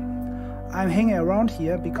there. I'm hanging around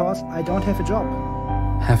here because I don't have a job.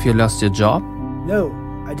 Have you lost your job? No,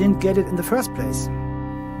 I didn't get it in the first place.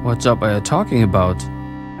 What job are you talking about?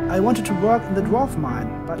 I wanted to work in the dwarf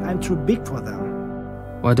mine, but I'm too big for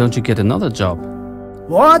them. Why don't you get another job?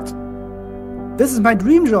 What? This is my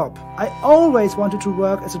dream job. I always wanted to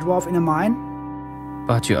work as a dwarf in a mine.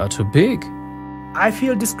 But you are too big. I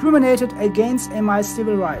feel discriminated against in my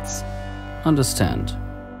civil rights. Understand.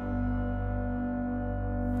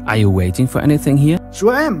 Are you waiting for anything here?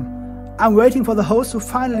 Sure am. I'm waiting for the host to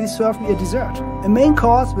finally serve me a dessert. A main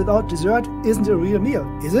course without dessert isn't a real meal,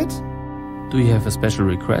 is it? Do you have a special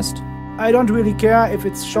request? I don't really care if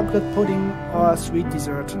it's chocolate pudding or sweet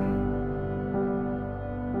dessert.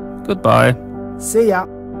 Goodbye. See ya.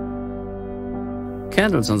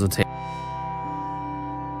 Candles on the table.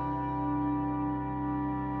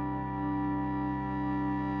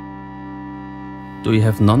 Do you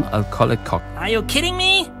have non-alcoholic cocktails? Are you kidding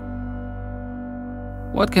me?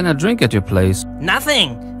 What can I drink at your place?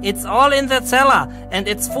 Nothing. It's all in the cellar, and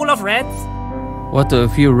it's full of rats. What do a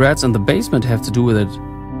few rats in the basement have to do with it?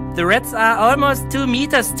 The rats are almost 2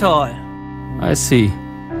 meters tall. I see.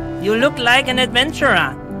 You look like an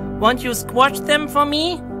adventurer. Won't you squash them for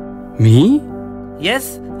me? Me?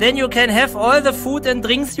 Yes, then you can have all the food and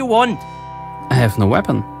drinks you want. I have no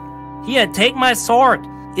weapon. Here, take my sword.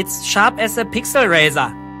 It's sharp as a pixel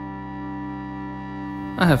razor.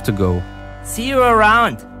 I have to go. See you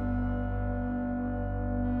around.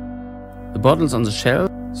 The bottles on the shelf?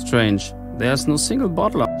 Strange. There's no single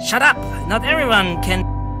bottle. Shut up! Not everyone can...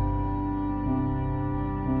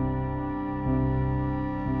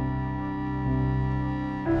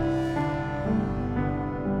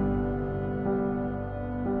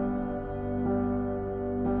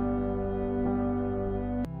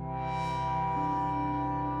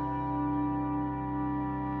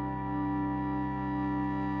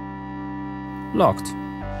 Locked.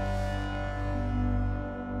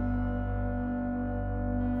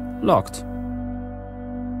 Locked.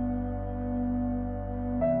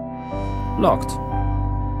 Locked.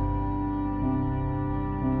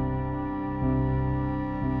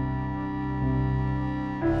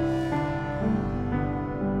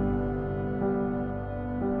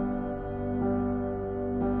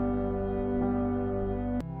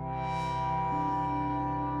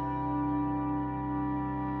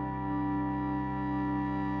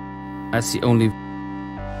 I see only...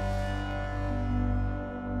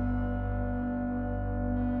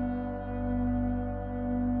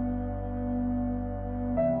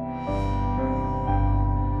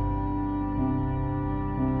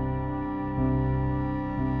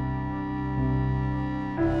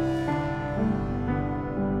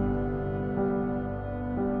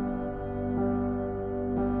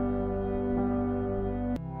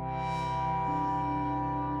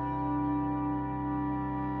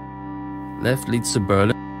 Left leads to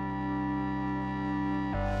Berlin.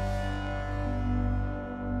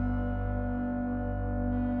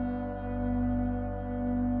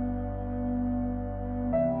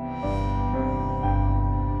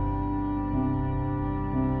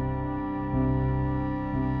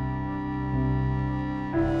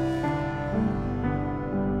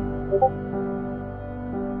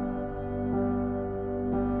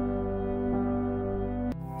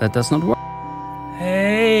 That does not work.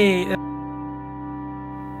 Hey!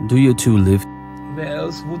 Do you two live? Where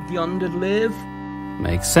else would the undead live?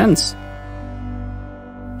 Makes sense.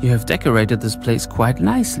 You have decorated this place quite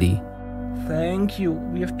nicely. Thank you.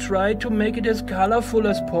 We have tried to make it as colorful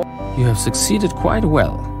as possible. You have succeeded quite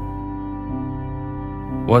well.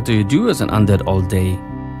 What do you do as an undead all day?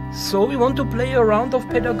 So we want to play a round of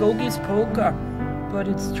Pedagogy's poker. But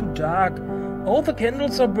it's too dark. All the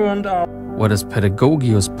candles are burned out. What is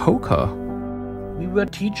Pedagogius poker? We were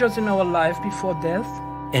teachers in our life before death.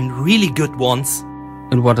 And really good ones.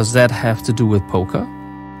 And what does that have to do with poker?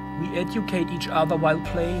 We educate each other while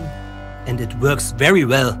playing. And it works very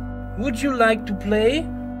well. Would you like to play?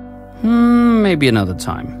 Maybe another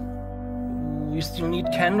time. We still need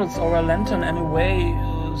candles or a lantern anyway,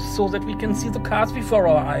 so that we can see the cards before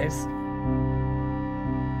our eyes.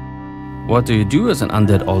 What do you do as an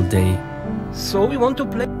undead all day? So we want to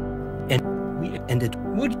play. And it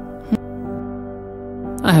would.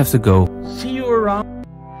 I have to go. See you around.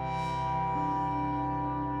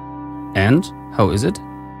 And? How is it?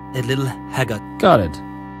 A little haggard. Got it.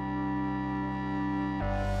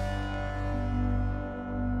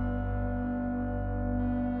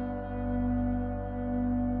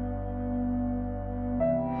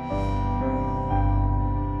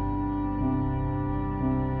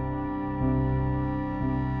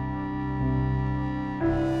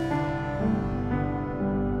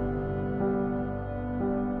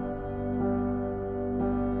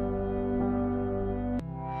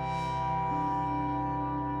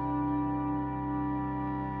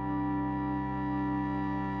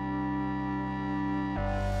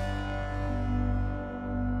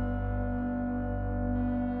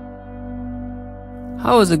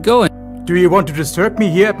 How is it going? Do you want to disturb me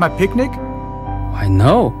here at my picnic? Why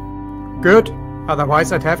no. Good.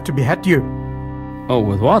 Otherwise I'd have to behead you. Oh,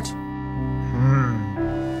 with what?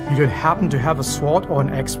 You don't happen to have a sword or an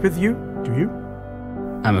axe with you, do you?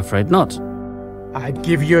 I'm afraid not. I'd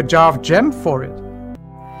give you a jar of gem for it.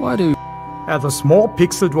 Why do you... As a small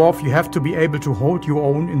pixel dwarf, you have to be able to hold your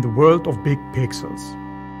own in the world of big pixels.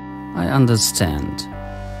 I understand.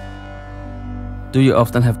 Do you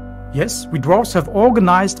often have... Yes, we dwarves have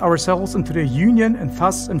organized ourselves into a union and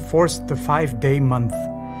thus enforced the 5-day month.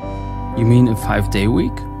 You mean a 5-day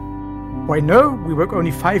week? Why no, we work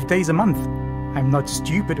only 5 days a month. I'm not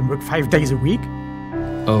stupid and work 5 days a week.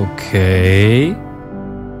 Okay.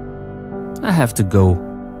 I have to go.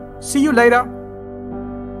 See you later.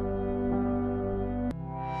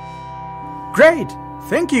 Great!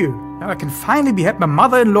 Thank you! Now I can finally behead my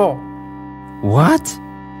mother-in-law. What?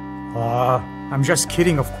 I'm just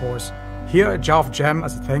kidding, of course. Here, a jar of jam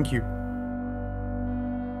as a thank you.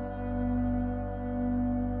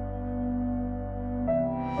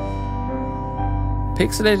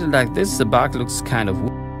 Pixelated like this, the bark looks kind of...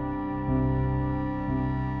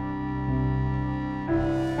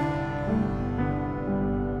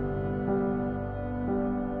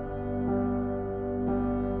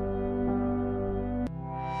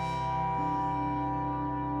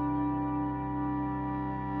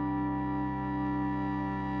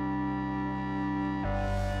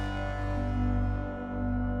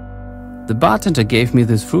 The bartender gave me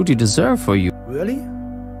this fruity dessert for you. Really?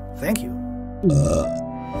 Thank you.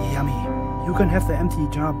 Yummy. You can have the empty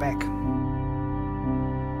jar back.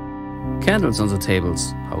 Candles on the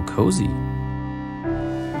tables. How cozy.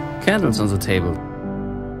 Candles on the table.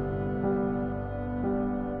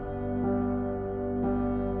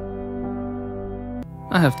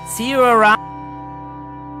 I have to See you around.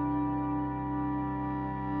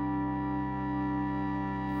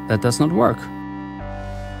 That does not work.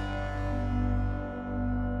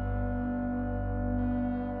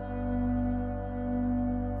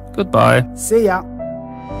 Goodbye. See ya.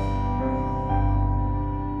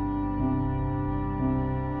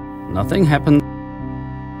 Nothing happened.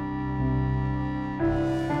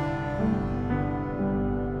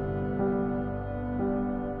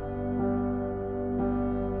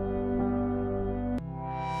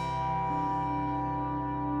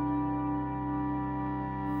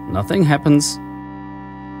 Nothing happens.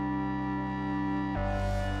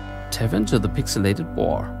 Tap into the pixelated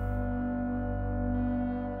boar.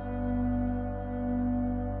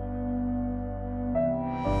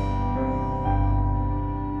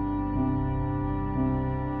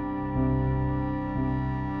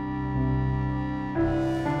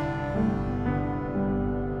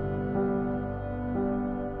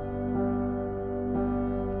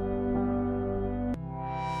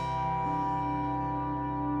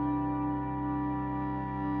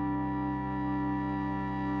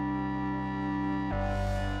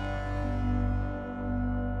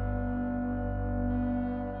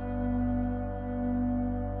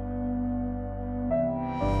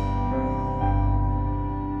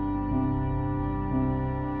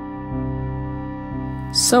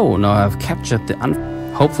 So, now I've captured the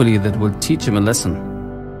hopefully that will teach him a lesson.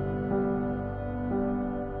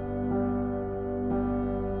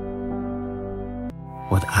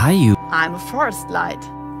 What are you? I'm a forest light.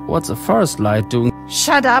 What's a forest light doing?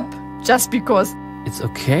 Shut up! Just because. It's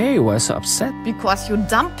okay, why so upset? Because you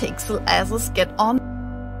dumb pixel asses get on.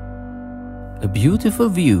 A beautiful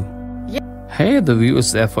view. Yeah. Hey, the view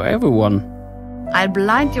is there for everyone. I'll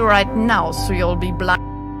blind you right now, so you'll be blind.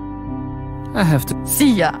 I have to...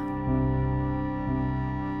 See ya!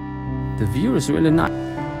 The view is really nice.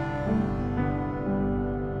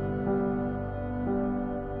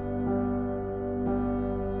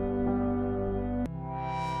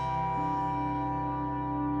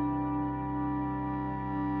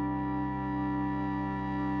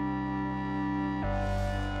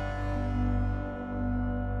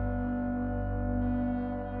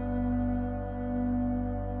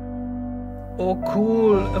 Oh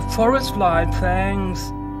cool, a forest light,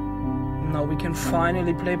 thanks. Now we can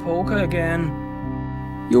finally play poker again.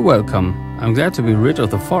 You're welcome. I'm glad to be rid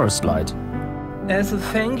of the forest light. As a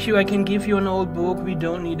thank you, I can give you an old book we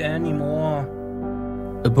don't need anymore.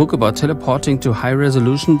 A book about teleporting to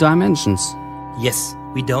high-resolution dimensions. Yes,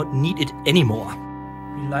 we don't need it anymore.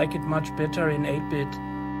 We like it much better in 8-bit.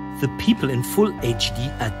 The people in full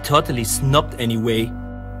HD are totally snobbed anyway.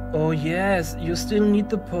 Oh yes, you still need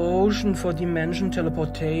the potion for dimension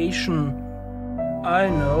teleportation. I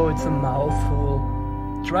know, it's a mouthful.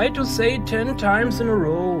 Try to say it 10 times in a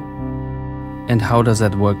row. And how does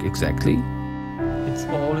that work exactly? It's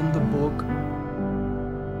all in the book.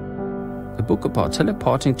 A book about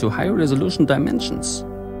teleporting to high-resolution dimensions.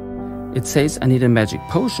 It says I need a magic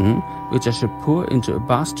potion, which I should pour into a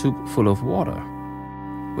bath tube full of water.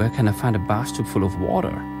 Where can I find a bath tube full of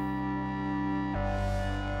water?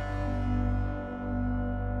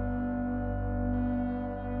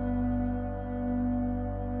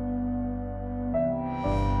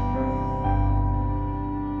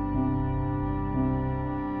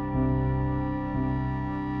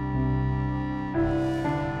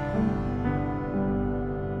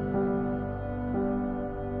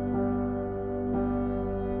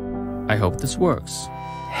 I hope this works.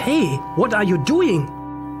 Hey, what are you doing?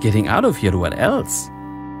 Getting out of here, what else?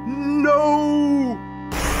 No!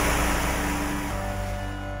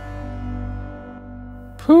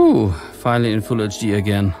 Phew, finally in full HD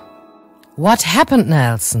again. What happened,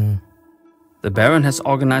 Nelson? The Baron has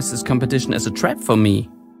organized this competition as a trap for me.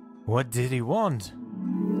 What did he want?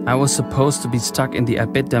 I was supposed to be stuck in the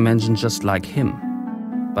 8-bit dimension just like him.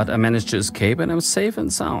 But I managed to escape and I'm safe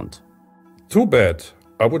and sound. Too bad.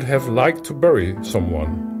 I would have liked to bury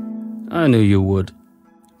someone. I knew you would.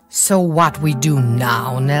 So what we do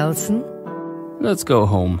now, Nelson? Let's go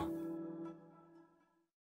home.